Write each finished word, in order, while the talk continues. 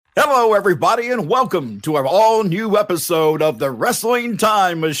Hello, everybody, and welcome to our all-new episode of the Wrestling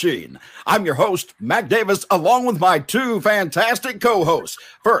Time Machine. I'm your host, Mac Davis, along with my two fantastic co-hosts.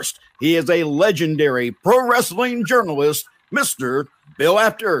 First, he is a legendary pro wrestling journalist, Mr. Bill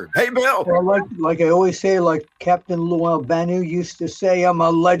Apter. Hey, Bill. Well, like I always say, like Captain Luau Banu used to say, I'm a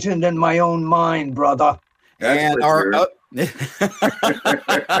legend in my own mind, brother. And our and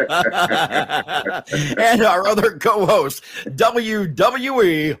our other co-host,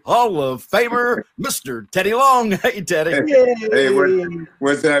 WWE Hall of Famer, Mr. Teddy Long. Hey, Teddy. Hey,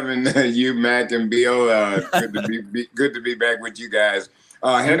 what's happening, you, Mac and Bill? Good to be back with you guys.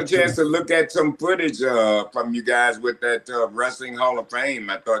 I had a chance to look at some footage from you guys with that Wrestling Hall of Fame.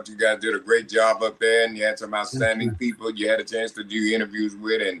 I thought you guys did a great job up there, and you had some outstanding people you had a chance to do interviews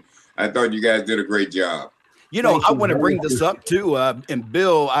with, and I thought you guys did a great job. You know, I want to bring this up too, and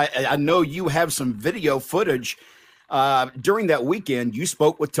Bill, I know you have some video footage. During that weekend, you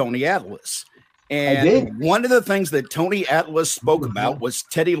spoke with Tony Atlas. And one of the things that Tony Atlas spoke about was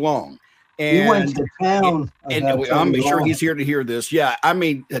Teddy Long. And he went to town. And I'm sure he's here to hear this. Yeah, I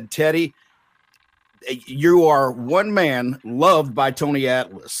mean, Teddy, you are one man loved by Tony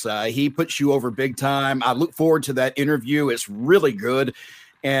Atlas. He puts you over big time. I look forward to that interview. It's really good.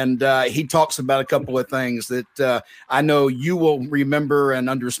 And he talks about a couple of things that I know you will remember and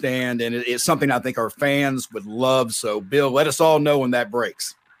understand. And it's something I think our fans would love. So, Bill, let us all know when that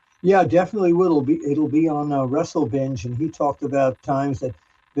breaks. Yeah, definitely will. It'll be on Wrestle Binge. And he talked about times that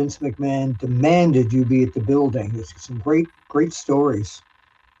Vince McMahon demanded you be at the building. There's some great stories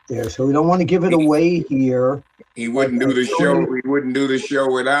there. So we don't want to give it away here. He wouldn't do the show. He wouldn't do the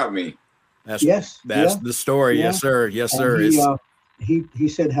show without me. That's the story. Yeah. Yes, sir. Yes, sir. He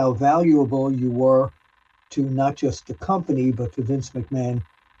said how valuable you were to not just the company, but to Vince McMahon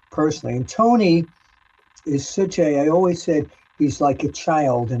personally. And Tony is I always said, he's like a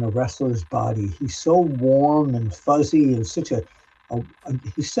child in a wrestler's body. He's so warm and fuzzy and he's such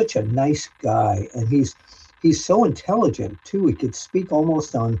a nice guy. And he's so intelligent too. He could speak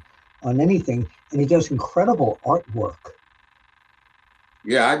almost on anything. And he does incredible artwork.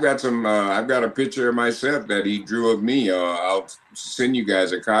 Yeah, I've got a picture of myself that he drew of me. I'll send you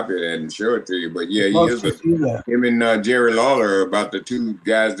guys a copy of that and show it to you. But yeah, him and Jerry Lawler are about the two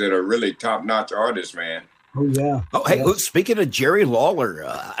guys that are really top-notch artists, man. Oh, yeah. Oh, hey, look, speaking of Jerry Lawler,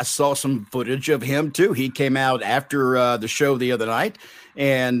 I saw some footage of him, too. He came out after the show the other night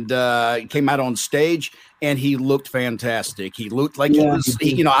and came out on stage, and he looked fantastic. He looked like he was,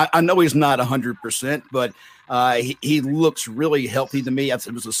 I know he's not 100%, but he looks really healthy to me.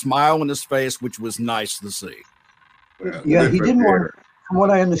 It was a smile on his face, which was nice to see. Yeah, he didn't want, from what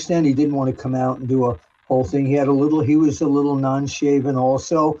I understand, he didn't want to come out and do a whole thing. He was a little non-shaven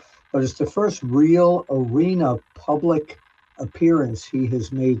also, but it's the first real arena public appearance he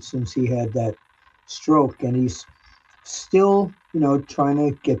has made since he had that stroke. And he's still, trying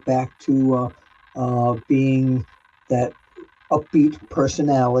to get back to being that upbeat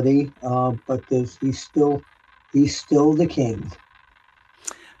personality, but he's still the king.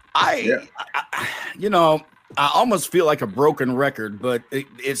 I almost feel like a broken record, but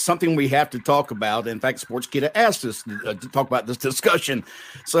it's something we have to talk about. In fact, Sportskeeda asked us to talk about this discussion.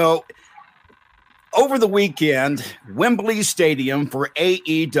 So over the weekend, Wembley Stadium for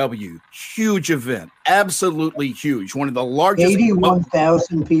AEW, huge event, absolutely huge. One of the largest.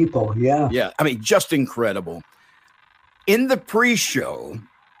 81,000 people. Yeah. Yeah. I mean, just incredible. In the pre-show,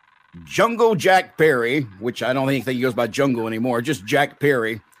 Jungle Jack Perry, which I don't think he goes by Jungle anymore, just Jack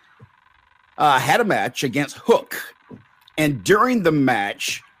Perry, had a match against Hook. And during the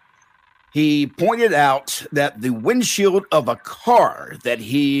match, he pointed out that the windshield of a car that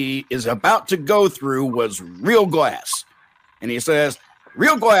he is about to go through was real glass. And he says,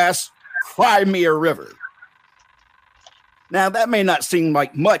 "Real glass, cry me a river." Now, that may not seem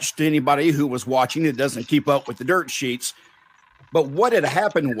like much to anybody who was watching that doesn't keep up with the dirt sheets. But what had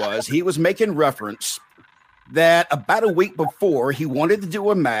happened was he was making reference that about a week before he wanted to do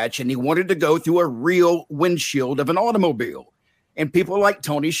a match and he wanted to go through a real windshield of an automobile. And people like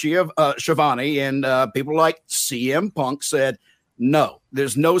Tony Schiavone and people like CM Punk said, no,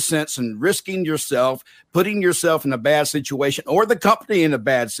 there's no sense in risking yourself, putting yourself in a bad situation or the company in a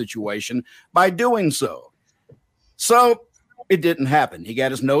bad situation by doing so. So it didn't happen. He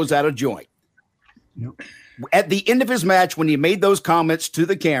got his nose out of joint. Yep. At the end of his match, when he made those comments to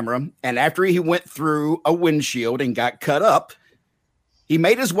the camera, and after he went through a windshield and got cut up, he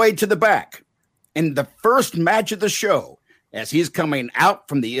made his way to the back. In the first match of the show, as he's coming out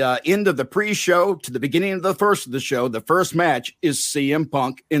from the end of the pre-show to the beginning of the show, the first match is CM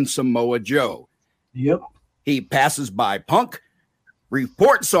Punk and Samoa Joe. Yep. He passes by Punk,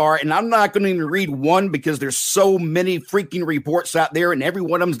 Reports are, and I'm not going to even read one because there's so many freaking reports out there, and every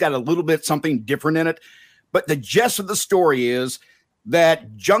one of them's got a little bit something different in it. But the gist of the story is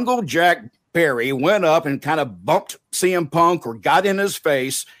that Jungle Jack Perry went up and kind of bumped CM Punk or got in his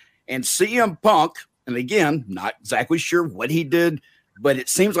face, and CM Punk, and again, not exactly sure what he did, but it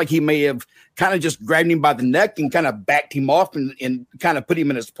seems like he may have kind of just grabbed him by the neck and kind of backed him off and kind of put him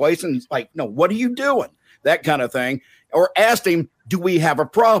in his place. And he's like, no, what are you doing? That kind of thing. Or asked him, do we have a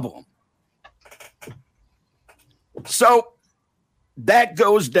problem? So that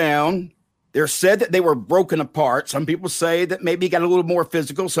goes down. They're said that they were broken apart. Some people say that maybe it got a little more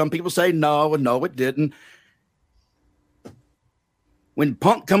physical. Some people say no, it didn't. When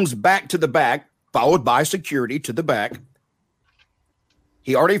Punk comes back to the back, followed by security to the back,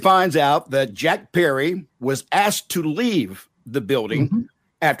 he already finds out that Jack Perry was asked to leave the building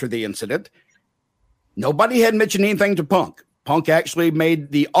after the incident. Nobody had mentioned anything to Punk. Punk actually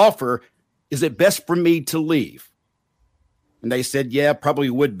made the offer, is it best for me to leave? And they said, yeah, probably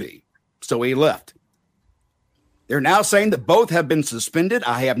would be. So he left. They're now saying that both have been suspended.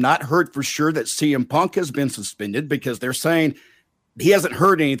 I have not heard for sure that CM Punk has been suspended because they're saying he hasn't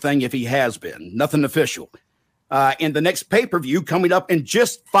heard anything if he has been. Nothing official. In the next pay-per-view coming up in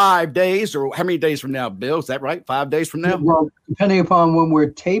just 5 days, or how many days from now, Bill? Is that right? 5 days from now? Well, depending upon when we're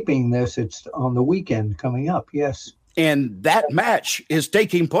taping this, it's on the weekend coming up, yes. And that match is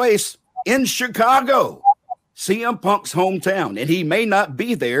taking place in Chicago, CM Punk's hometown, and he may not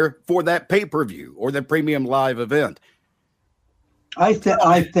be there for that pay-per-view or the premium live event. I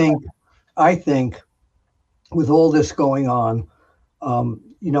think with all this going on,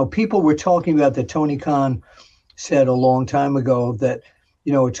 people were talking about that Tony Khan said a long time ago that,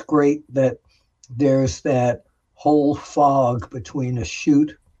 it's great that there's that whole fog between a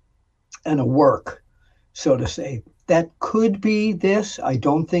shoot and a work, so to say. That could be this. I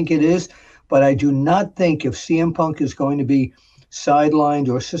don't think it is, but I do not think if CM Punk is going to be sidelined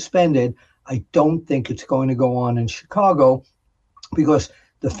or suspended, I don't think it's going to go on in Chicago because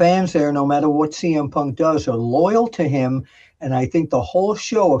the fans there, no matter what CM Punk does, are loyal to him. And I think the whole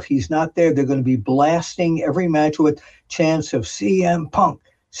show, if he's not there, they're going to be blasting every match with chants of CM Punk,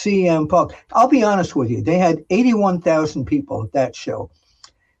 CM Punk. I'll be honest with you. They had 81,000 people at that show.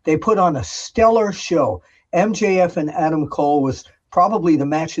 They put on a stellar show. MJF and Adam Cole was probably the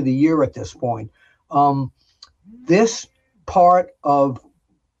match of the year at this point. This part of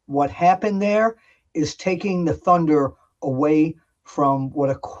what happened there is taking the thunder away from what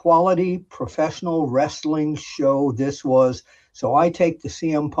a quality professional wrestling show this was. So I take the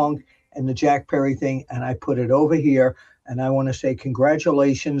CM Punk and the Jack Perry thing and I put it over here. And I want to say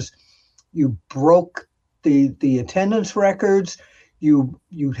congratulations. You broke the attendance records. You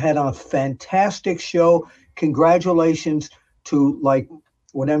had a fantastic show. Congratulations to, like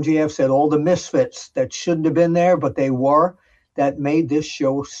what MJF said, all the misfits that shouldn't have been there, but they were, that made this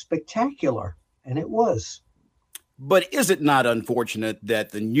show spectacular. And it was. But is it not unfortunate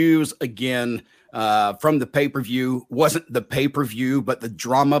that the news, again, from the pay-per-view wasn't the pay-per-view, but the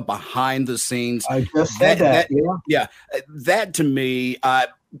drama behind the scenes? I just said that. Yeah. That to me,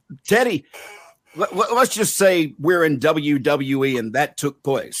 Teddy, let's just say we're in WWE and that took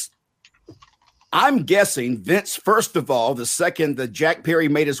place. I'm guessing Vince, first of all, the second that Jack Perry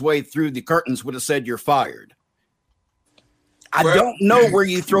made his way through the curtains would have said, you're fired. I don't know where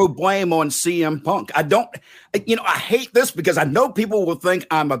you throw blame on CM Punk. I hate this because I know people will think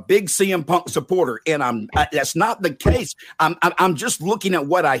I'm a big CM Punk supporter, and that's not the case. I'm just looking at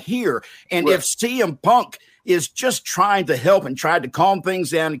what I hear. And if CM Punk is just trying to help and try to calm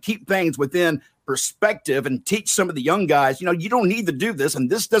things down and keep things within perspective and teach some of the young guys, you don't need to do this, and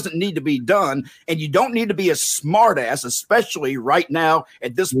this doesn't need to be done, and you don't need to be a smartass, especially right now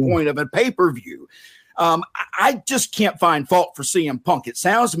at this point of a pay-per-view. I just can't find fault for CM Punk. It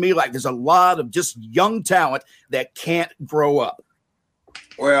sounds to me like there's a lot of just young talent that can't grow up.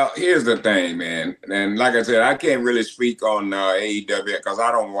 Well, here's the thing, man. And like I said, I can't really speak on AEW because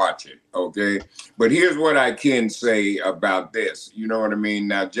I don't watch it, okay? But here's what I can say about this. You know what I mean?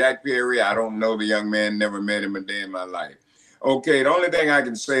 Now, Jack Perry, I don't know the young man, never met him a day in my life. Okay, the only thing I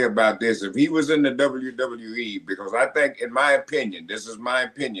can say about this, if he was in the WWE, because I think, in my opinion, this is my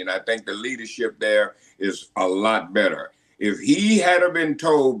opinion, I think the leadership there is a lot better. If he had been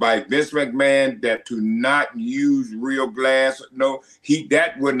told by Vince McMahon that to not use real glass,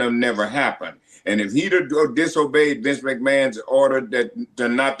 that wouldn't have never happened. And if he'd have disobeyed Vince McMahon's order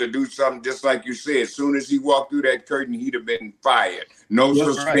not to do something, just like you said, as soon as he walked through that curtain, he'd have been fired. No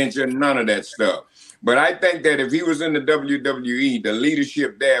suspension, none of that stuff. But I think that if he was in the WWE, the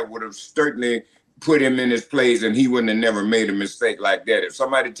leadership there would have certainly put him in his place, and he wouldn't have never made a mistake like that. If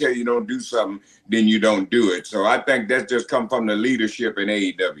somebody tell you don't do something, then you don't do it. So I think that just come from the leadership in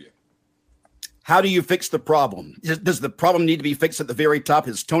AEW. How do you fix the problem? Does the problem need to be fixed at the very top?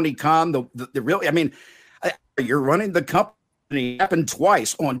 Is Tony Khan the real? I mean, you're running the company. It happened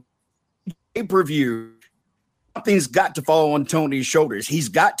twice on pay-per-view. Something's got to fall on Tony's shoulders. He's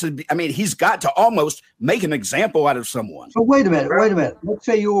got to be, he's got to almost make an example out of someone. So wait a minute. Let's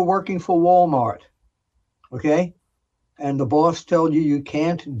say you were working for Walmart, okay? And the boss told you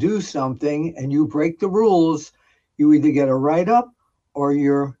can't do something and you break the rules. You either get a write-up or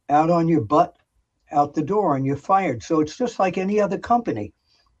you're out on your butt out the door and you're fired. So it's just like any other company.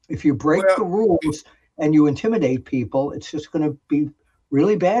 If you break the rules and you intimidate people, it's just going to be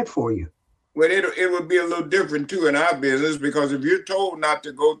really bad for you. Well, it would be a little different, too, in our business, because if you're told not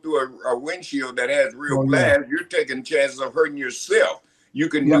to go through a windshield that has real glass, you're taking chances of hurting yourself. You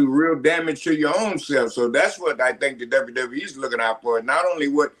can do real damage to your own self. So that's what I think the WWE is looking out for. Not only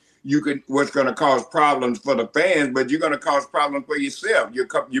what's going to cause problems for the fans, but you're going to cause problems for yourself.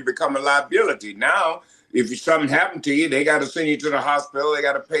 You become a liability. Now, if something happened to you, they got to send you to the hospital. They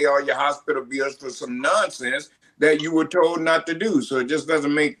got to pay all your hospital bills for some nonsense that you were told not to do. So it just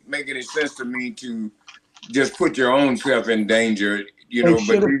doesn't make any sense to me to just put your own self in danger, but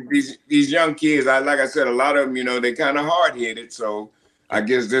these young kids, like I said, a lot of them, they kind of hard-headed. So I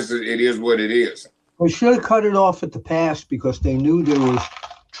guess it is what it is. We should have cut it off at the pass because they knew there was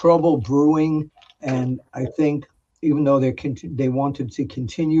trouble brewing. And I think even though they wanted to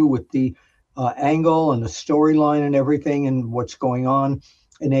continue with the angle and the storyline and everything and what's going on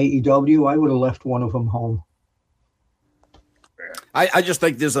in AEW, I would have left one of them home. I just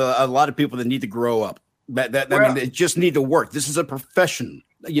think there's a lot of people that need to grow up. They just need to work. This is a profession.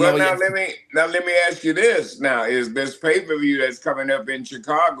 Let me ask you this. Now, is this pay-per-view that's coming up in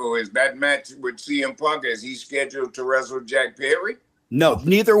Chicago, is that match with CM Punk, is he scheduled to wrestle Jack Perry? No,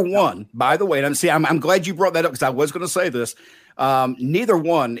 neither one. By the way, I'm glad you brought that up because I was going to say this. Neither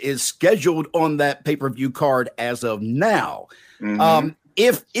one is scheduled on that pay-per-view card as of now. Mm-hmm.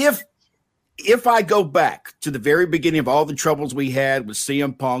 If I go back to the very beginning of all the troubles we had with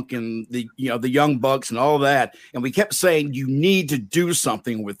CM Punk and the Young Bucks and all that, and we kept saying you need to do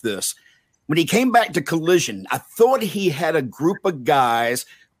something with this. When he came back to Collision, I thought he had a group of guys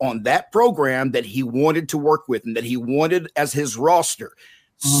on that program that he wanted to work with and that he wanted as his roster.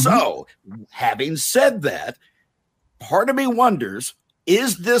 Mm-hmm. So, having said that, part of me wonders,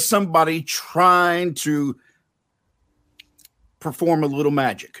 is this somebody trying to perform a little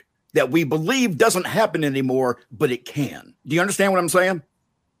magic that we believe doesn't happen anymore, but it can? Do you understand what I'm saying?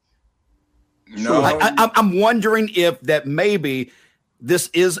 No. I'm wondering if that maybe this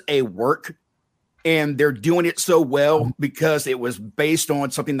is a work and they're doing it so well because it was based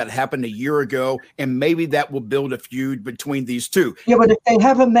on something that happened a year ago, and maybe that will build a feud between these two. Yeah, but if they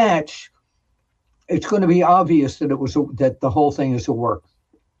have a match, it's going to be obvious that that the whole thing is a work.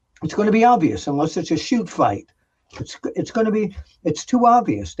 It's going to be obvious unless it's a shoot fight. It's too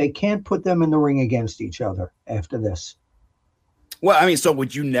obvious. They can't put them in the ring against each other after this. Well, so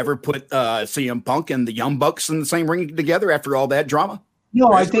would you never put CM Punk and the Young Bucks in the same ring together after all that drama?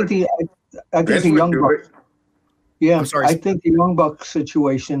 No, I think the Young Bucks. Yeah, I'm sorry. I think the Young Bucks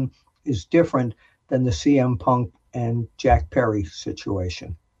situation is different than the CM Punk and Jack Perry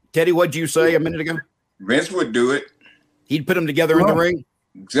situation. Teddy, what did you say a minute ago? Vince would do it. He'd put them together in the ring.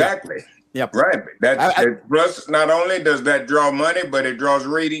 Exactly. Yep. Right. Plus, not only does that draw money, but it draws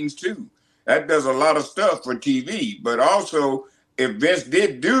ratings too. That does a lot of stuff for TV. But also, if Vince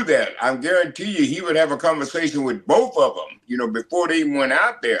did do that, I guarantee you he would have a conversation with both of them, before they even went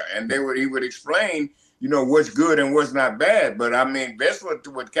out there. And he would explain, what's good and what's not bad. But Vince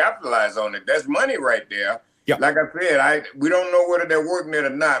would capitalize on it. That's money right there. Yep. Like I said, we don't know whether they're working it or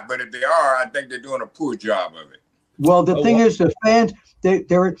not. But if they are, I think they're doing a poor job of it. Well, the thing is, the fans,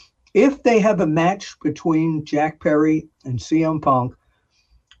 if they have a match between Jack Perry and CM Punk,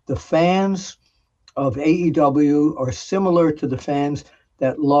 the fans of AEW are similar to the fans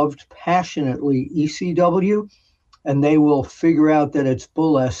that loved passionately ECW, and they will figure out that it's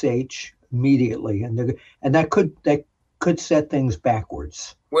Bull SH immediately, and that could set things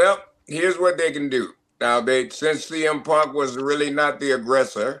backwards. Well, here's what they can do. Now, since CM Punk was really not the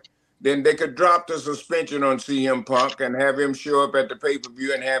aggressor, then they could drop the suspension on CM Punk and have him show up at the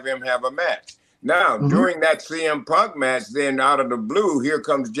pay-per-view and have him have a match. Now, during that CM Punk match, then out of the blue, here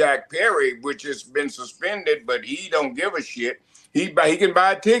comes Jack Perry, which has been suspended, but he don't give a shit. He can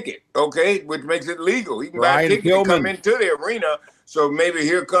buy a ticket, okay, which makes it legal. He can buy a ticket to come into the arena. So maybe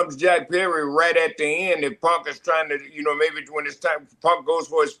here comes Jack Perry right at the end. If Punk is trying to, maybe when it's time Punk goes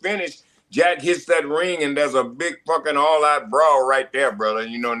for his finish, Jack hits that ring and there's a big fucking all-out brawl right there, brother.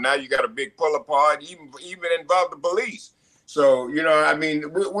 You know, now you got a big pull apart, even involve the police. So, you know, I mean,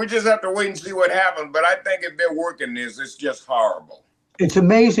 we just have to wait and see what happens. But I think if they're working this, it's just horrible. It's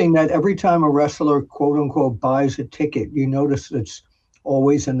amazing that every time a wrestler, quote unquote, buys a ticket, you notice it's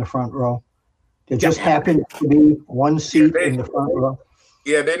always in the front row. There just happens to be one seat in the front row.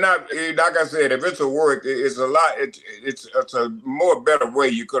 Yeah, they're not, like I said, if it's a work, it's a lot, it's a more better way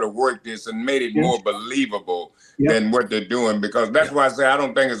you could have worked this and made it more believable than what they're doing, because that's why I say I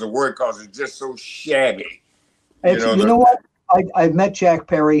don't think it's a work, because it's just so shabby. You know what? I've met Jack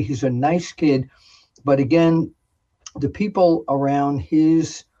Perry. He's a nice kid. But again, the people around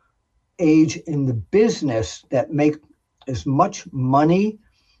his age in the business that make as much money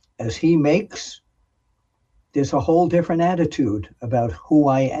as he makes, there's a whole different attitude about who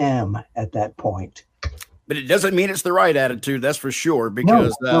I am at that point. But it doesn't mean it's the right attitude, that's for sure,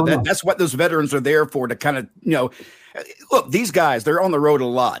 because that's what those veterans are there for, to kind of, you know, look, these guys, they're on the road a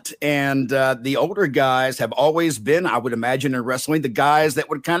lot. And the older guys have always been, I would imagine, in wrestling, the guys that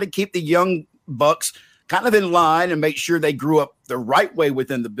would kind of keep the young bucks kind of in line and make sure they grew up the right way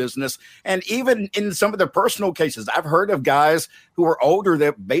within the business. And even in some of the personal cases, I've heard of guys who are older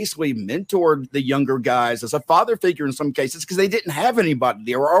that basically mentored the younger guys as a father figure in some cases, because they didn't have anybody.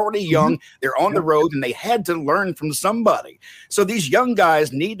 They were already young. They're on the road and they had to learn from somebody. So these young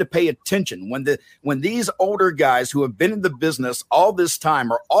guys need to pay attention when these older guys who have been in the business all this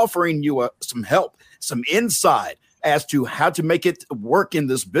time are offering you some help, some insight as to how to make it work in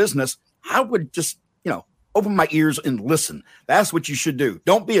this business. I would just, open my ears and listen. That's what you should do.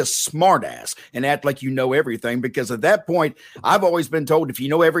 Don't be a smart ass and act like you know everything, because at that point, I've always been told if you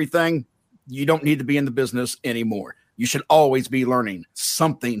know everything, you don't need to be in the business anymore. You should always be learning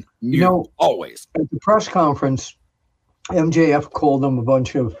something new, always. At the press conference, MJF called them a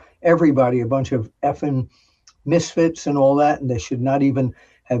bunch of effing misfits and all that, and they should not even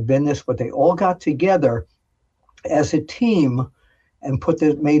have been this, but they all got together as a team and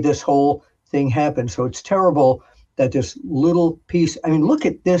made this whole thing happen. So it's terrible that this little piece, I mean, look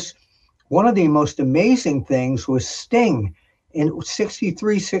at this. One of the most amazing things was Sting in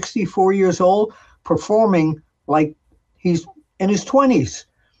 63, 64 years old, performing like he's in his 20s.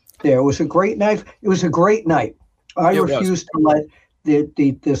 There was a great night. It was a great night. I refuse to let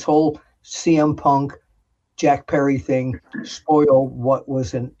this whole CM Punk, Jack Perry thing spoil what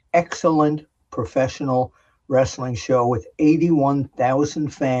was an excellent professional wrestling show with 81,000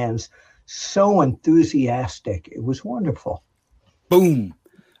 fans. So enthusiastic. It was wonderful. Boom.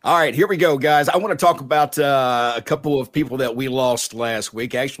 All right, here we go, guys. I want to talk about a couple of people that we lost last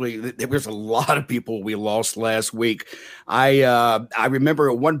week. Actually, there was a lot of people we lost last week. I remember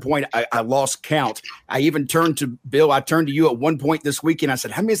at one point I lost count. I even turned to Bill. I turned to you at one point this week, and I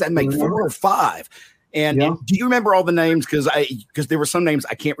said, how many does that make, 4 or 5? And do you remember all the names? Because there were some names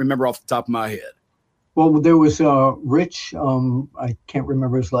I can't remember off the top of my head. Well, there was Rich, I can't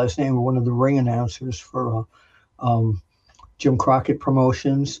remember his last name, one of the ring announcers for Jim Crockett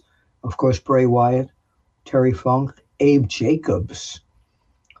Promotions. Of course, Bray Wyatt, Terry Funk, Abe Jacobs.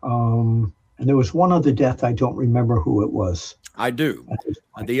 And there was one other death. I don't remember who it was. I do.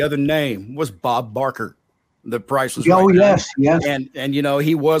 The other name was Bob Barker. The Price was right. Yes. And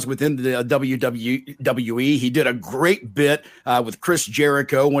he was within the WWE. He did a great bit with Chris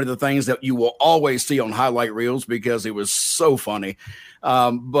Jericho, one of the things that you will always see on highlight reels because it was so funny.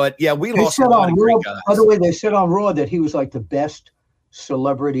 But yeah, we lost a lot of great guys. By the way, they said on Raw that he was like the best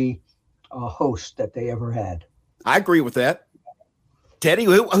celebrity host that they ever had. I agree with that. Teddy,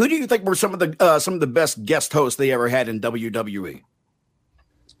 who do you think were some of the best guest hosts they ever had in WWE?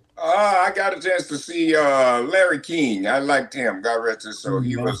 I got a chance to see Larry King. I liked him. God rest his soul.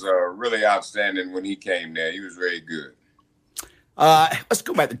 He was really outstanding when he came there. He was very good. Let's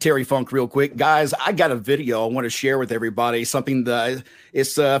go back to Terry Funk real quick. Guys, I got a video I want to share with everybody, something that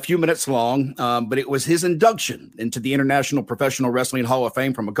it's a few minutes long, but it was his induction into the International Professional Wrestling Hall of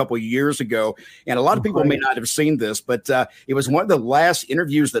Fame from a couple of years ago. And a lot of people may not have seen this, but it was one of the last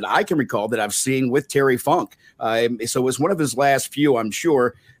interviews that I can recall that I've seen with Terry Funk. So it was one of his last few, I'm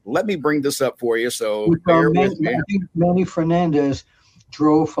sure. Let me bring this up for you. So I think Manny Fernandez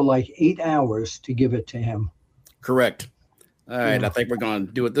drove for like 8 hours to give it to him. Correct. All right, I think we're going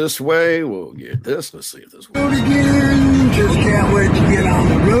to do it this way. We'll get this. Let's see if this works. Again, just can't wait to get on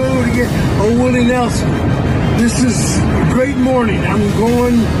the road again. Oh, Willie Nelson, this is a great morning. I'm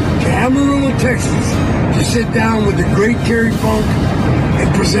going to Amarillo, Texas to sit down with the great Terry Funk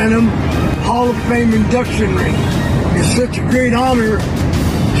and present him Hall of Fame induction ring. It's such a great honor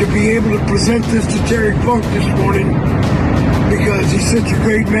to be able to present this to Terry Funk this morning. because he's such a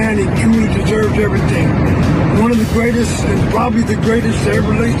great man. He truly deserves everything. One of the greatest, and probably the greatest to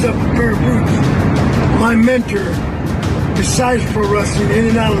ever lace up a pair of boots. My mentor, besides pro wrestling, in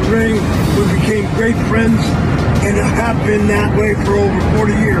and out of the ring, we became great friends and have been that way for over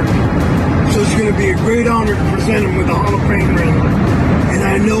 40 years. So it's going to be a great honor to present him with a Hall of Fame ring. And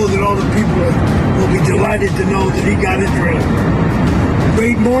I know that all the people will be delighted to know that he got his ring.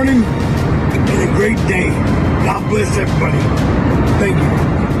 Great morning and a great day. God bless everybody. Thank you.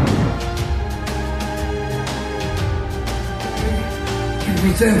 To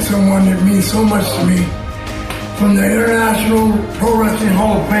present someone that means so much to me. From the International Pro Wrestling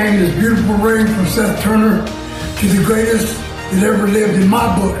Hall of Fame, this beautiful ring from Seth Turner, to the greatest that ever lived in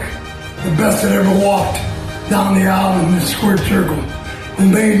my book, the best that ever walked down the aisle in this squared circle, who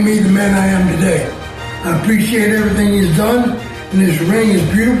made me the man I am today. I appreciate everything he's done, and this ring is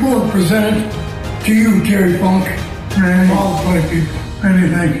beautiful and presented to you, Terry Funk, and all the funny people. Manny,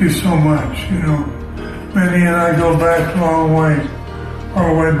 thank you so much. You know, Manny and I go back a long way,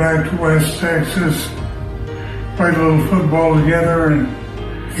 all the way back to West Texas. Played a little football together, and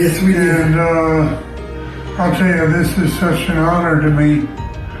yes, we did. And I'll tell you, this is such an honor to me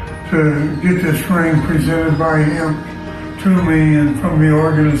to get this ring presented by him to me and from the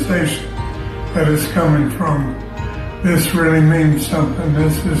organization that it's coming from. This really means something.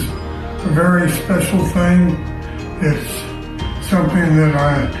 This is a very special thing. It's something that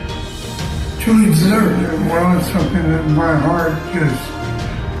I truly deserve. Well, it's something that my heart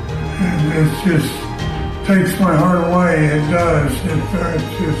just takes my heart away. It does. It's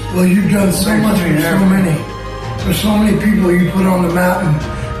just. Well, you've done so much for so many. For so many people you put on the map and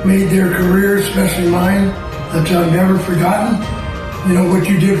made their career, especially mine, that I've never forgotten. You know what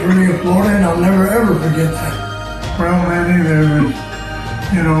you did for me in Florida, and I'll never ever forget that. Well, Manny, there was,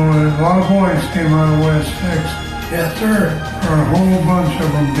 you know, a lot of boys came out of West Texas. Yes, sir. Or a whole bunch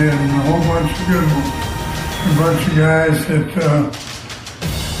of them did, and a whole bunch of good ones. A bunch of guys that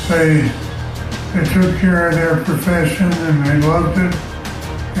they took care of their profession and they loved it.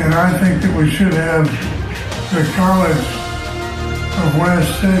 And I think that we should have the College of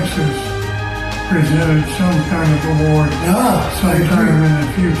West Texas presented some kind of award sometime in the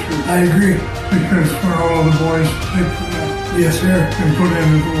future. I agree. Because for all the boys to take from that. Yes, sir. And put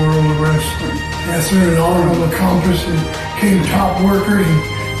into the world of wrestling. Yes, sir. And all of them accomplished and came top workers and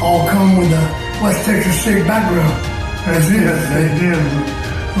all come with a West Texas State background. They did.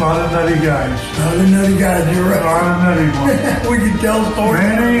 A lot of nutty guys. A lot of nutty guys, you're right. A lot of nutty ones. We can tell stories.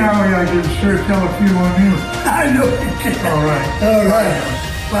 Manny, I can sure tell a few on you. I know you can. All right. All right.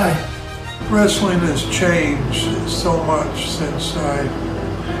 Bye. Wrestling has changed so much since I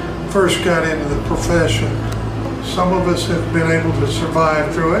first got into the profession. Some of us have been able to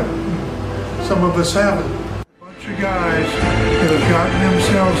survive through it. Some of us haven't. A bunch of guys that have gotten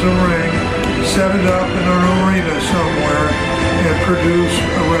themselves a ring, set it up in an arena somewhere, and produce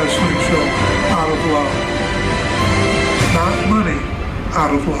a wrestling show out of love. Not money,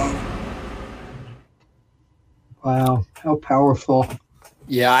 out of love. Wow, how powerful.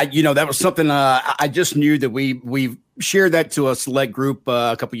 Yeah, that was something I just knew that we shared that to a select group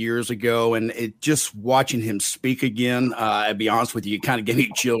a couple years ago, and it just watching him speak again, I'll be honest with you, it kind of gave me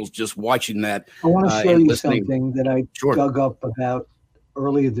chills just watching that. I want to show you something that I dug up about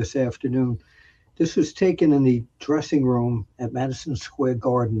earlier this afternoon. This was taken in the dressing room at Madison Square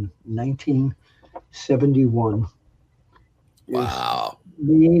Garden, 1971. Wow.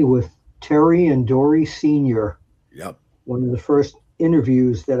 Me with Terry and Dory Sr. Yep. One of the first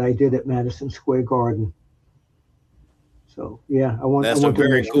interviews that I did at Madison Square Garden. So, yeah, That's a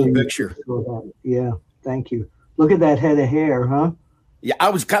very cool picture. Yeah, thank you. Look at that head of hair, huh? Yeah, I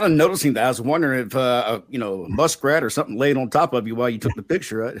was kind of noticing that. I was wondering if, a muskrat or something laid on top of you while you took the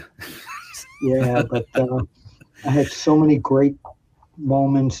picture, right? Yeah, but I had so many great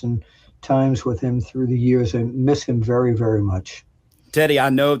moments and times with him through the years. I miss him very, very much. Teddy,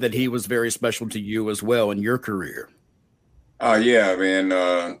 I know that he was very special to you as well in your career. Yeah, man.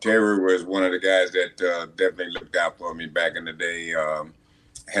 Terry was one of the guys that definitely looked out for me back in the day.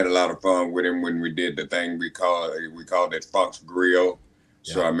 Had a lot of fun with him when we did the thing we called it Funk's Grill.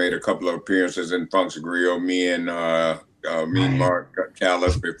 Yeah. So I made a couple of appearances in Funk's Grill. Me and Mark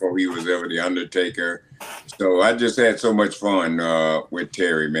Callis before he was ever the Undertaker. So I just had so much fun with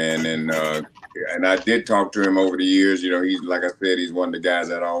Terry, man, and I did talk to him over the years. He's, like I said, he's one of the guys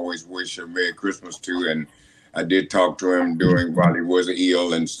that I always wish a Merry Christmas to, and I did talk to him while he was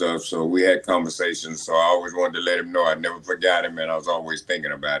ill and stuff. So we had conversations. So I always wanted to let him know I never forgot him, and I was always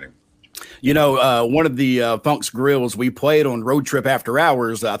thinking about him. You know, one of the Funk's Grills we played on Road Trip After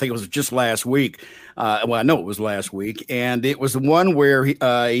Hours, I think it was just last week. Well, I know it was last week. And it was the one where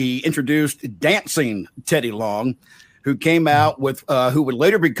he introduced Dancing Teddy Long, who came out with who would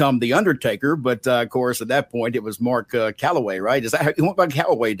later become The Undertaker. But, of course, at that point, it was Mark Calloway, right? Is that how he went by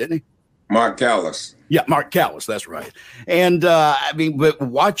Calloway, didn't he? Mark Callis. Yeah, Mark Callis. That's right. And, I mean, but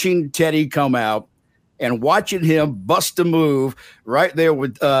watching Teddy come out, and watching him bust a move right there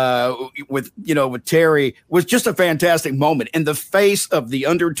with Terry was just a fantastic moment. In the face of the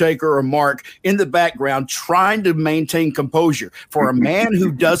Undertaker or Mark in the background, trying to maintain composure for a man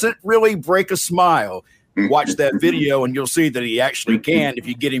who doesn't really break a smile. Watch that video, and you'll see that he actually can if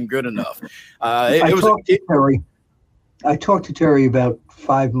you get him good enough. I talked to Terry about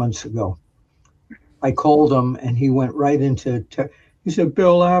 5 months ago. I called him, and he went right into. He said,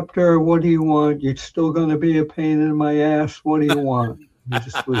 Bill Apter, what do you want? You're still going to be a pain in my ass. What do you want? He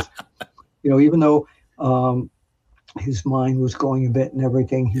just was, even though his mind was going a bit and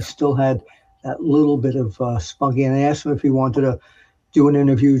everything, he still had that little bit of spunky. And I asked him if he wanted to do an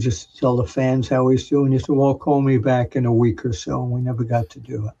interview, just to tell the fans how he's doing. He said, well, call me back in a week or so. And we never got to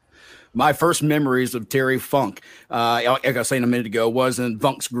do it. My first memories of Terry Funk, like I was saying a minute ago, was in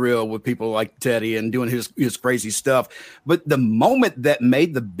Funk's Grill with people like Teddy and doing his crazy stuff. But the moment that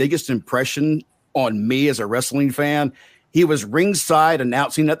made the biggest impression on me as a wrestling fan, he was ringside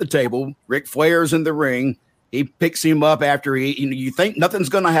announcing at the table. Ric Flair's in the ring. He picks him up after you think nothing's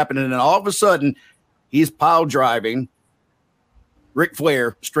going to happen. And then all of a sudden, he's pile driving Ric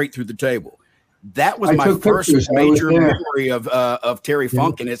Flair straight through the table. That was my first major memory of Terry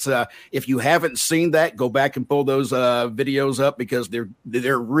Funk, and it's if you haven't seen that, go back and pull those videos up because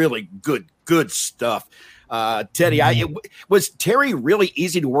they're really good stuff. Teddy, was Terry really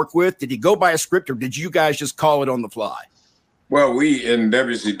easy to work with? Did he go by a script, or did you guys just call it on the fly? Well, we in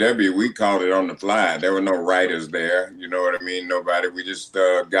WCW we called it on the fly. There were no writers there, you know what I mean? Nobody. We just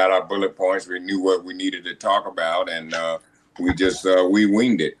got our bullet points. We knew what we needed to talk about, and we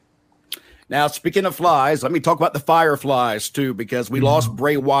winged it. Now, speaking of flies, let me talk about the Fireflies, too, because we lost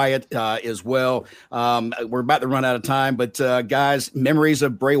Bray Wyatt as well. We're about to run out of time, but guys, memories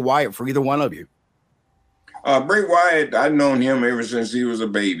of Bray Wyatt for either one of you. Bray Wyatt, I've known him ever since he was a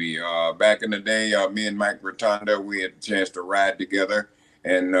baby. Back in the day, me and Mike Rotunda, we had a chance to ride together.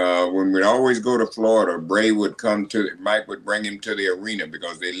 And when we'd always go to Florida, Mike would bring him to the arena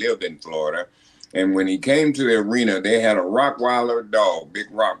because they lived in Florida. And when he came to the arena, they had a Rottweiler dog, big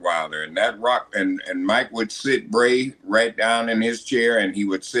Rottweiler, and Mike would sit Bray right down in his chair, and he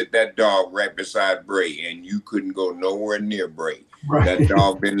would sit that dog right beside Bray, and you couldn't go nowhere near Bray. Right. That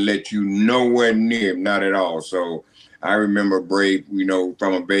dog didn't let you nowhere near him, not at all. So I remember Bray,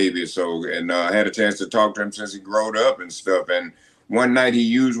 from a baby. So and I had a chance to talk to him since he growed up and stuff. And one night he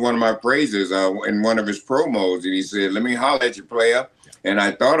used one of my phrases in one of his promos, and he said, "Let me holler at you, player." And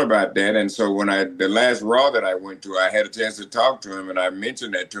I thought about that. And so when the last Raw that I went to, I had a chance to talk to him, and I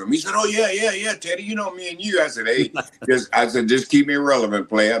mentioned that to him. He said, "Oh, yeah, Teddy, me and you." I said, "Hey, just keep me relevant,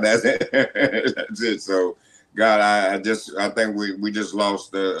 player." That's it. That's it. So, God, I think we just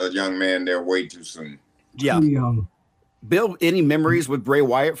lost a young man there way too soon. Yeah. Too young. Bill, any memories with Bray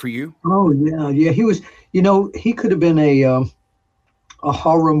Wyatt for you? Oh, yeah. He was, he could have been a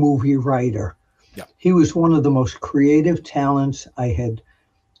horror movie writer. Yeah. He was one of the most creative talents I had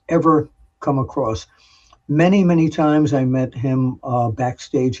ever come across. Many, many times I met him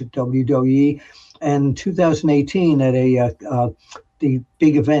backstage at WWE, and 2018 at the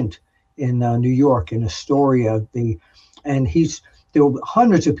big event in New York, in Astoria. There were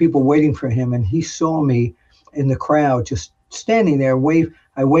hundreds of people waiting for him, and he saw me in the crowd, just standing there.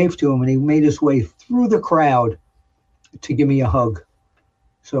 I waved to him, and he made his way through the crowd to give me a hug.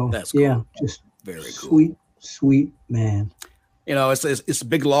 So that's cool. Yeah, just. Very cool. Sweet man. It's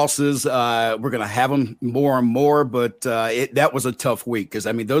big losses. We're going to have them more and more, but that was a tough week because,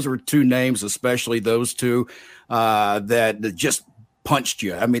 those were two names, especially those two, that just punched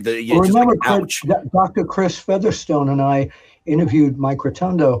you. Remember, Dr. Chris Featherstone and I interviewed Mike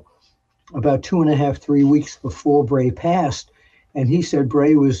Rotundo about 2.5-3 weeks before Bray passed, and he said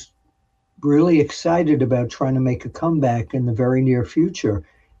Bray was really excited about trying to make a comeback in the very near future,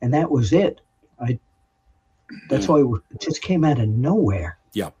 and that was it. That's why it just came out of nowhere.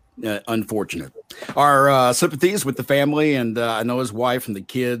 Yeah, unfortunate. Our sympathies with the family, and I know his wife and the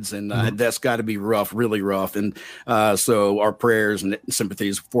kids, and that's got to be rough, really rough. And so our prayers and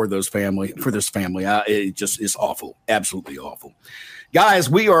sympathies for this family. It just is awful, absolutely awful. Guys,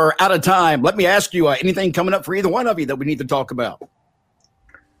 we are out of time. Let me ask you, anything coming up for either one of you that we need to talk about?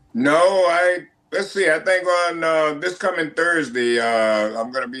 No, Let's see. I think on this coming Thursday,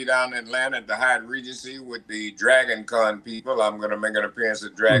 I'm going to be down in Atlanta at the Hyatt Regency with the Dragon Con people. I'm going to make an appearance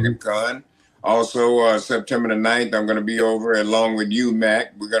at Dragon Con. Also, September the 9th, I'm going to be over along with you,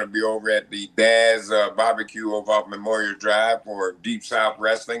 Mac. We're going to be over at the Daz Barbecue over off Memorial Drive for Deep South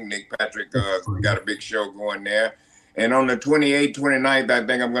Wrestling. Nick Patrick got a big show going there. And on the 28th, 29th, I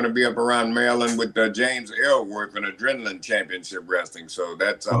think I'm going to be up around Maryland with James Ellsworth in Adrenaline Championship Wrestling. So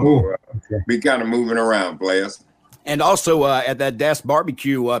that's be kind of moving around, players. And also at that Das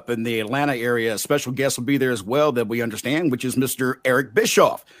Barbecue up in the Atlanta area, a special guest will be there as well that we understand, which is Mr. Eric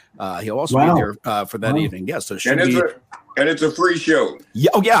Bischoff. He'll also be there for that evening. Yes, so and it's a free show.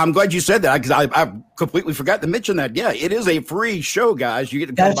 Yeah, oh yeah, I'm glad you said that because I completely forgot to mention that. Yeah, it is a free show, guys. You get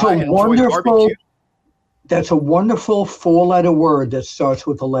to come by and enjoy the barbecue. That's a wonderful 4-letter word that starts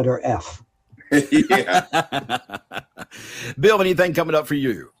with the letter F. Yeah. Bill, anything coming up for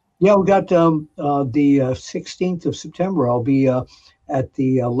you? Yeah, we got the 16th of September. I'll be at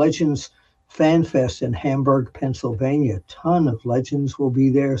the Legends Fan Fest in Hamburg, Pennsylvania. A ton of legends will be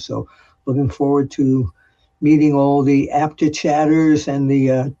there. So looking forward to meeting all the After Chatters and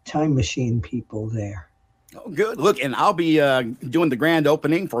the Time Machine people there. Oh, good. Look, and I'll be doing the grand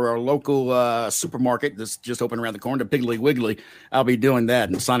opening for our local supermarket that's just opened around the corner, Piggly Wiggly. I'll be doing that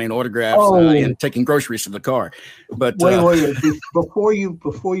and signing autographs and taking groceries to the car. But wait. Before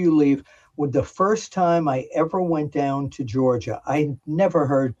you leave, with the first time I ever went down to Georgia, I never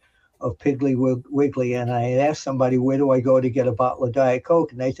heard of Piggly Wiggly, and I had asked somebody, where do I go to get a bottle of Diet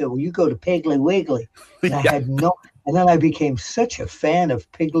Coke? And they said, well, you go to Piggly Wiggly. And I had no, and then I became such a fan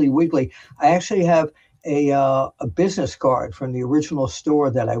of Piggly Wiggly. I actually have a business card from the original store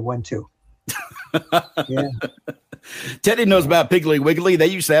that I went to. Yeah. Teddy knows about Piggly Wiggly. They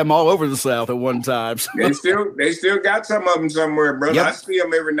used to have them all over the South at one time. So. They still got some of them somewhere, brother. Yep. I see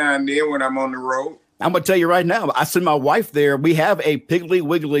them every now and then when I'm on the road. I'm going to tell you right now, I send my wife there. We have a Piggly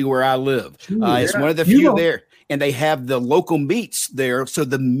Wiggly where I live. It's one of the few there. And they have the local meats there. So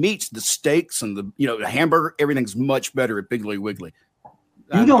the meats, the steaks and the hamburger, everything's much better at Piggly Wiggly.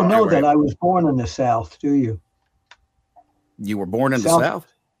 You don't know that I was born in the South, do you? You were born in the South?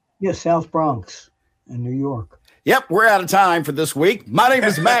 Yeah, South Bronx in New York. Yep, we're out of time for this week. My name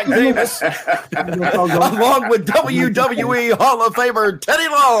is Mac Davis, along with WWE Hall of Famer Teddy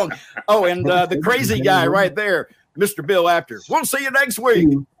Long. Oh, and the crazy guy right there, Mr. Bill Apter. We'll see you next week.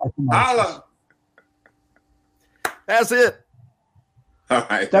 Holla. That's it. All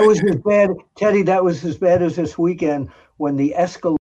right. That was as bad, Teddy, that was as bad as this weekend when the Escalade